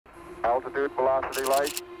Altitude, velocity,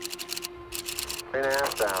 light.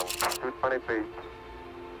 3.5 down, 220 feet.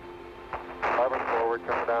 11 forward,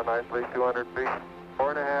 coming down nicely, 200 feet.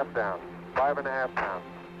 4.5 down, 5.5 down.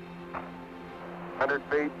 100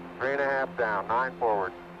 feet, 3.5 down, 9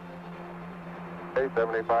 forward. Okay,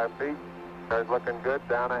 75 feet. Car's looking good,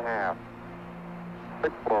 down a half.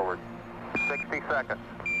 6 forward. 60 seconds.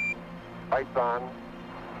 Lights on,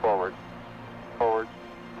 forward. Forward.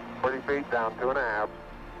 40 feet, down 2.5.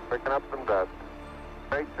 Picking up some dust.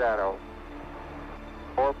 Straight shadow.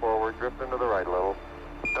 4 forward, drifting to the right a little.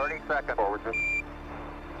 30 seconds. Forward, just.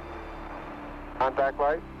 Contact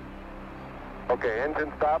light. Okay,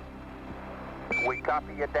 engine stop. We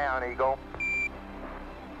copy you down, Eagle.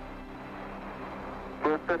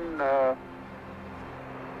 Houston,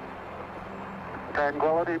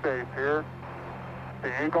 Tranquility Base here.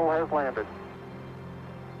 The Eagle has landed.